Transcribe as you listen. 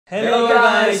Hello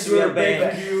guys, we are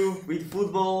back with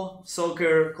football,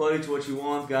 soccer, call it what you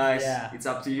want, guys. Yeah. It's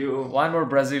up to you. One more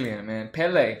Brazilian, man.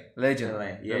 Pele, legend.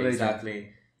 Pele. Yeah, The legend. exactly.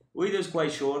 Video is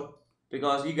quite short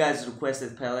because you guys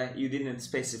requested Pele. You didn't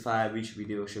specify which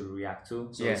video should we react to,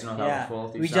 so it's not our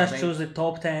fault. We just chose the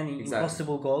top 10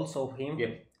 impossible goals of him.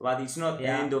 Yeah, but it's not the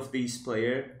end of this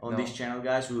player on this channel,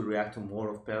 guys. We'll react to more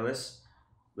of Pele's.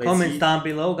 Comments down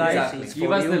below, guys. Exactly.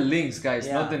 Give us the links, guys,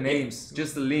 not the names,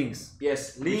 just the links.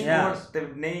 Yes, link or the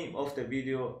name of the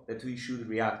video that we should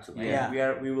react to.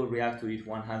 We will react to it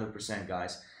 100%,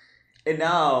 guys. And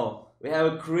now we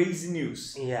have a crazy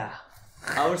news. Yeah.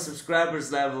 Our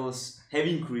subscribers levels have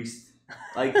increased,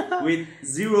 like with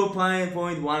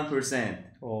 0.1%.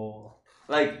 Oh.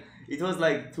 Like it was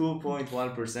like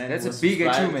 2.1%. That's a big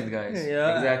achievement, guys.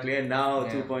 Yeah. Exactly, and now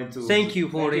 2.2. Thank you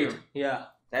for it. Yeah.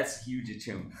 That's huge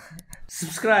achievement.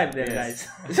 Subscribe then, guys.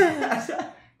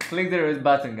 Click the red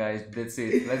button, guys. That's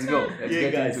it. Let's go. Let's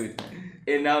get into it.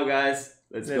 And now, guys,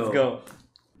 let's go.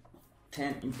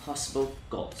 10 impossible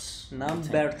goals.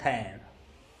 Number 10.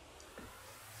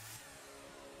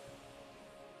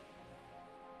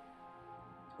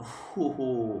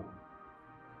 Ooh.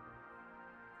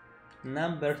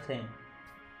 Number 10.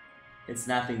 It's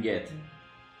nothing yet.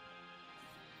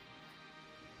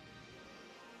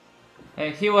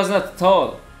 Hey, he was not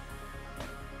tall.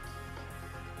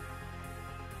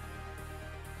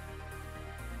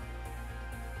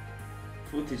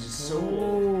 Footage is so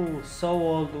old. So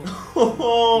old.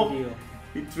 Video.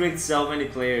 He tricked so many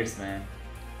players, man.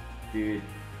 Dude.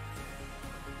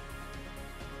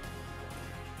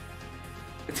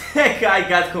 That guy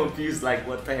got confused, like,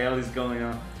 what the hell is going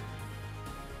on?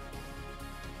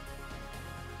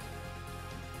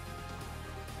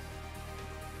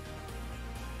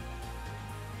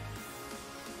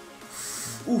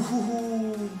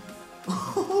 Ooh.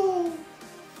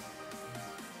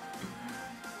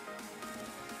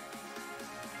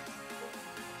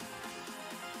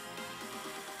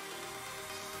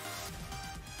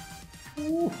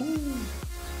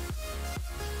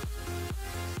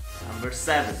 Number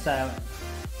 7. 7.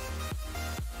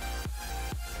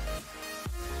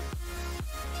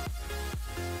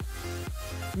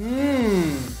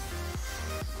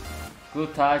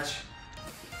 Good touch.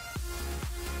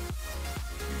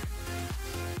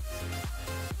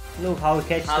 Look how he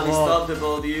catches the How he ball. stopped the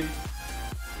ball, dude.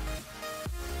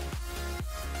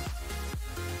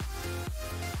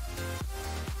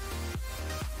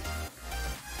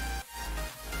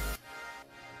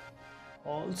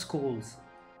 All schools.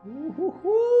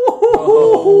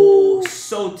 Oh,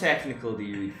 so technical,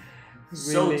 dude.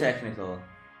 So Really? technical.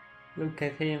 Look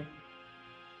at him.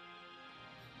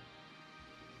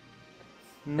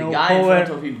 The No guy in power. front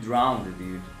of him drowned,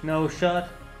 dude. No shot.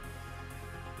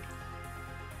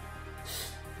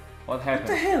 What happened?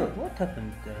 What the hell? What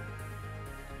happened there?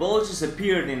 Ball just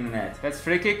appeared in the net. That's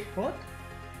free kick? What?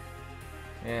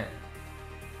 Yeah.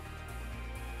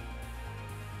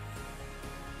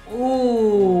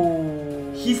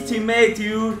 Oh. His teammate,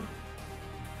 dude.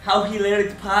 How he let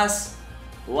it pass.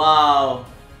 Wow.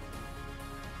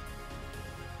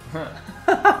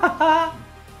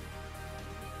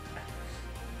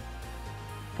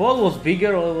 Paul was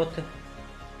bigger or what?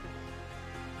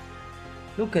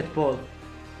 Look at Paul.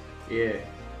 Yeah.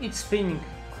 It's spinning.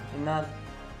 Not.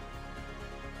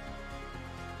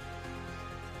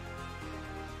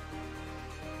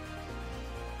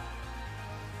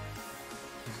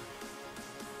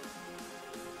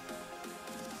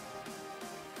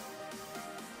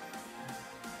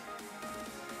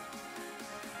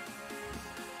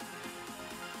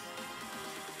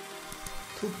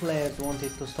 Two players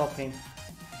wanted to stop him.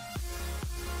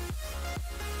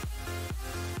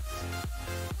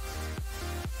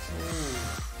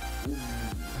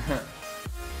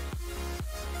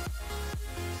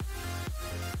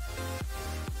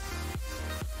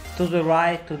 To the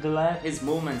right, to the left. His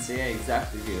movements, yeah,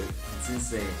 exactly, dude. It's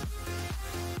insane.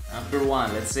 Number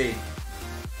 1, let's see.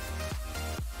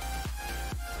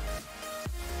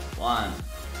 1,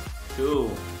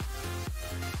 2.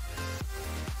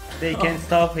 They can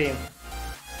stop him.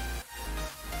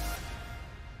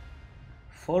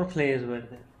 4 players were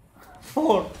there.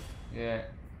 4. Yeah.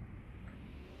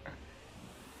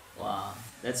 Wow,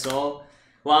 that's all.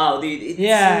 Wow, dude, it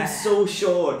seems so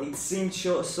short. It seemed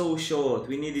so short.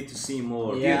 We needed to see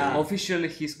more. Yeah. Dude, officially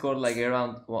he scored like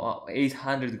around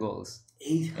 800 goals.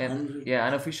 800? And yeah,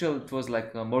 unofficial it was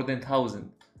like more than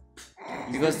 1,000.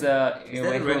 Because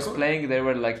when he was playing there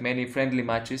were like many friendly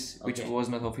matches, which was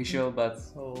not official, but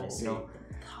you know.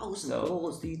 1,000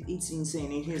 goals, dude. It's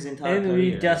insane in his entire And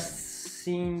career. we just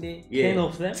seen the 10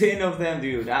 of them. 10 of them,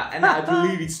 dude. And I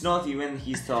believe it's not even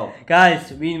his top.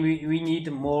 Guys, we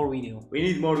need more video. We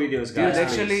need more videos, Dude, guys.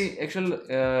 actually,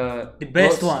 The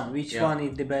best goals- one. Which one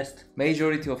is the best?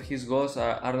 majority of his goals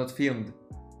are not filmed.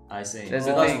 I say. That's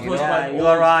the Because thing, it you was know. Yeah, quite you old.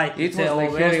 are right. It It's was like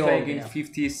he was very old. playing in Yeah.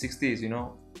 50s, 60s, you know.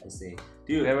 I say.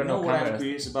 Dude, There were you know no what I'm cameras.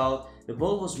 curious about? The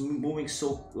ball was moving so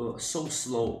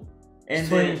slow. And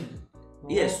Strange.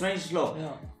 yeah, strange slow.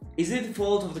 Yeah. Is it the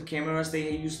fault of the cameras they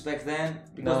used back then?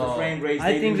 Because the No. frame rates.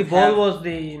 I they think the didn't ball have- was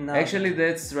the. No. Actually,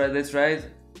 that's right. That's right.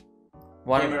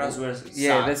 Cameras were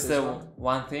yeah, sucked that's as the well.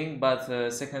 one thing. But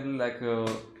secondly, like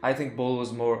I think ball was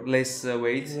less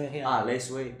weight, Yeah. less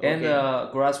weight. and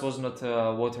Okay. grass was not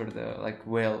watered like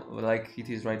well like it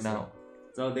is right now.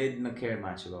 So they didn't care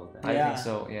much about that. I Yeah. think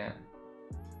so. Yeah,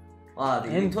 Wow,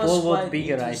 And it was ball was quite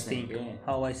bigger, I interesting, think. yeah.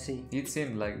 How I see. it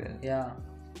seemed like that. Yeah.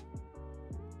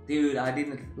 Dude, I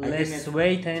didn't. Less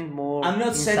weight and more. I'm not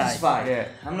inside. satisfied. Yeah,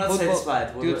 I'm not Football-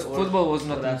 satisfied. Dude, football was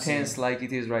not what I've intense seen. like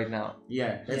it is right now.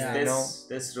 Yeah, that's, Yeah.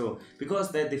 that's true.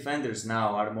 Because the defenders now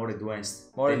are more advanced.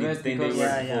 More than advanced than because- they were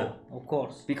Yeah, before. yeah. Of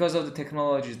course. Because of the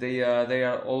technologies, they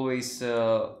are always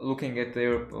looking at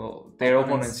their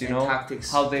opponents, you and know,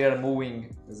 tactics. how they are moving.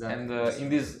 Exactly. And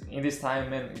in this time,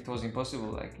 man, it was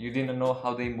impossible. Like you didn't know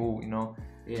how they move, you know.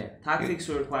 Yeah, tactics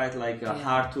were quite like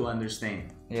hard to understand.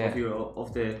 Yeah.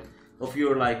 Of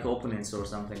your like opponents or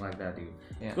something like that.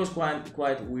 Yeah. It was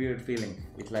quite weird feeling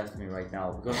it left me right now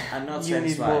because I'm not You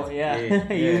need satisfied. more. Yeah.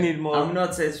 You Yeah. need more. I'm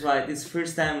not satisfied. It's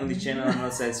first time on the channel I'm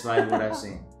not satisfied with what I've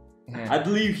seen. Yeah. I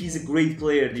believe he's a great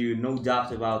player, dude. No doubt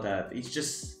about that. It's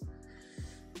just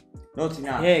not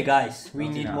enough. Yeah, guys, we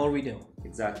Not need enough. more video.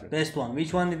 Exactly. Best one.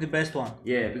 Which one is the best one?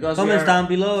 Yeah, because Comments we are down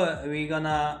below. We're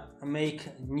gonna make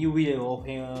new video of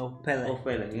him, Pele. of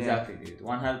Pele. Exactly, dude.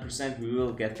 100% we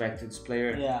will get back to this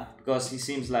player. Yeah. Because he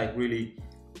seems like really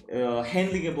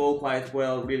handling a ball quite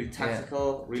well, really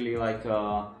tactical, really like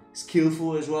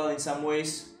skillful as well in some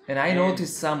ways. And I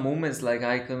noticed some movements like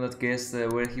I cannot guess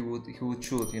where he would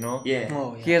shoot, you know. Yeah.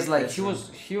 Oh, yeah. He has like That's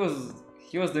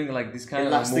he was doing like this kind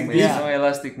Elastic of movements, dip. you know,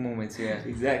 elastic movements.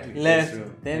 Yeah. Exactly. That's Left,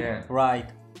 true. then Yeah. right.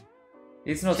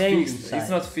 It's not Change fixed. side. It's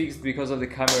not fixed because of the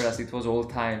cameras. It was all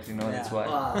times, you know. Yeah. That's why.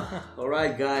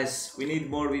 Alright guys, we need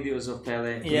more videos of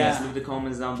Pele. Yeah. Please leave the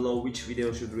comments down below which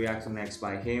video should react to next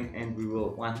by him, and we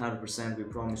will 100%, we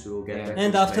promise we will get Yeah. back to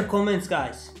And this after player. comments,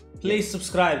 guys, please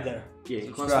subscribe there. Yeah,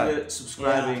 Subscribe. consider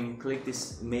subscribing, click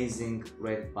this amazing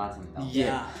red button down there,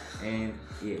 Yeah. and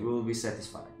yeah, we will be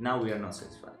satisfied. Now we are not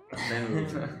satisfied, but then we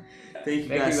will. Thank you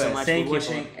Thank guys you so guys. much Thank for you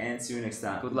watching, and see you next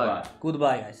time. Good luck. Goodbye.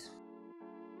 Goodbye, guys.